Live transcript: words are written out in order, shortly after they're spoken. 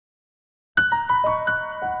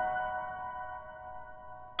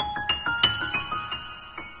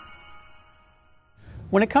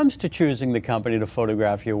When it comes to choosing the company to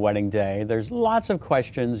photograph your wedding day, there's lots of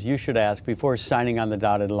questions you should ask before signing on the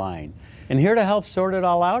dotted line. And here to help sort it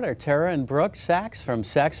all out are Tara and Brooke Sachs from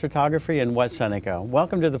Sachs Photography in West Seneca.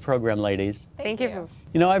 Welcome to the program, ladies. Thank you.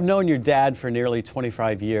 You know, I've known your dad for nearly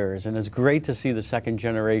 25 years, and it's great to see the second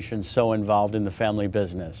generation so involved in the family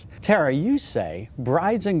business. Tara, you say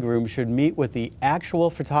brides and grooms should meet with the actual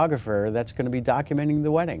photographer that's going to be documenting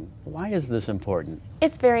the wedding. Why is this important?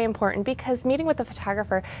 It's very important because meeting with the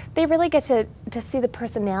photographer, they really get to see the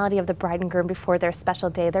personality of the bride and groom before their special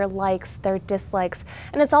day, their likes, their dislikes,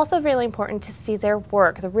 and it's also really important to see their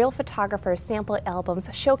work, the real photographers' sample albums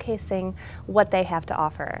showcasing what they have to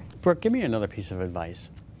offer. Brooke, give me another piece of advice.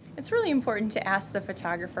 It's really important to ask the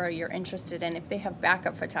photographer you're interested in if they have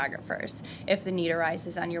backup photographers, if the need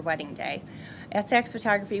arises on your wedding day. At Sachs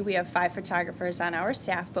Photography, we have 5 photographers on our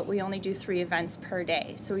staff, but we only do 3 events per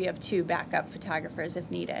day, so we have 2 backup photographers if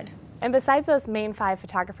needed. And besides those main 5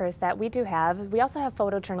 photographers that we do have, we also have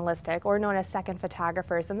photojournalistic, or known as second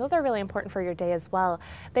photographers, and those are really important for your day as well.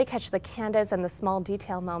 They catch the candids and the small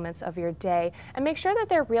detail moments of your day and make sure that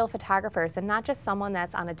they're real photographers and not just someone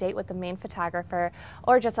that's on a date with the main photographer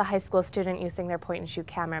or just a high school student using their point-and-shoot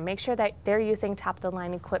camera. Make sure that they're using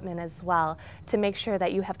top-of-the-line equipment as well to make sure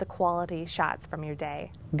that you have the quality shots from your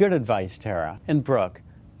day. Good advice, Tara. And Brooke,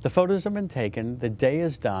 the photos have been taken, the day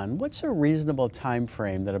is done. What's a reasonable time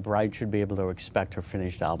frame that a bride should be able to expect her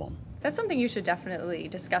finished album? That's something you should definitely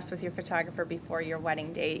discuss with your photographer before your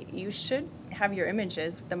wedding day. You should have your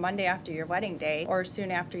images the Monday after your wedding day or soon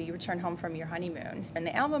after you return home from your honeymoon. And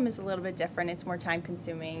the album is a little bit different. It's more time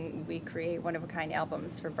consuming. We create one-of-a-kind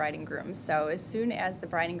albums for bride and groom. So as soon as the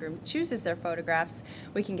bride and groom chooses their photographs,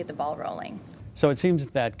 we can get the ball rolling. So it seems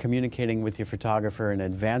that communicating with your photographer in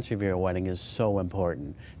advance of your wedding is so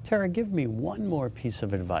important. Tara, give me one more piece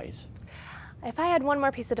of advice. If I had one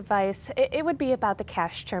more piece of advice, it would be about the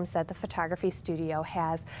cash terms that the photography studio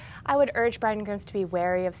has. I would urge bride and grooms to be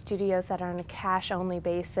wary of studios that are on a cash-only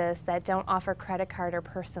basis, that don't offer credit card or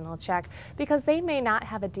personal check, because they may not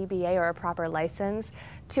have a DBA or a proper license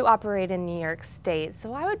to operate in New York State.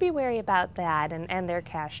 So I would be wary about that and their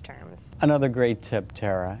cash terms. Another great tip,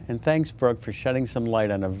 Tara. And thanks, Brooke, for shedding some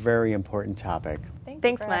light on a very important topic.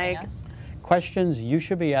 Thanks, Mike. Questions you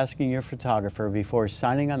should be asking your photographer before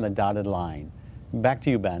signing on the dotted line. Back to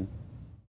you, Ben.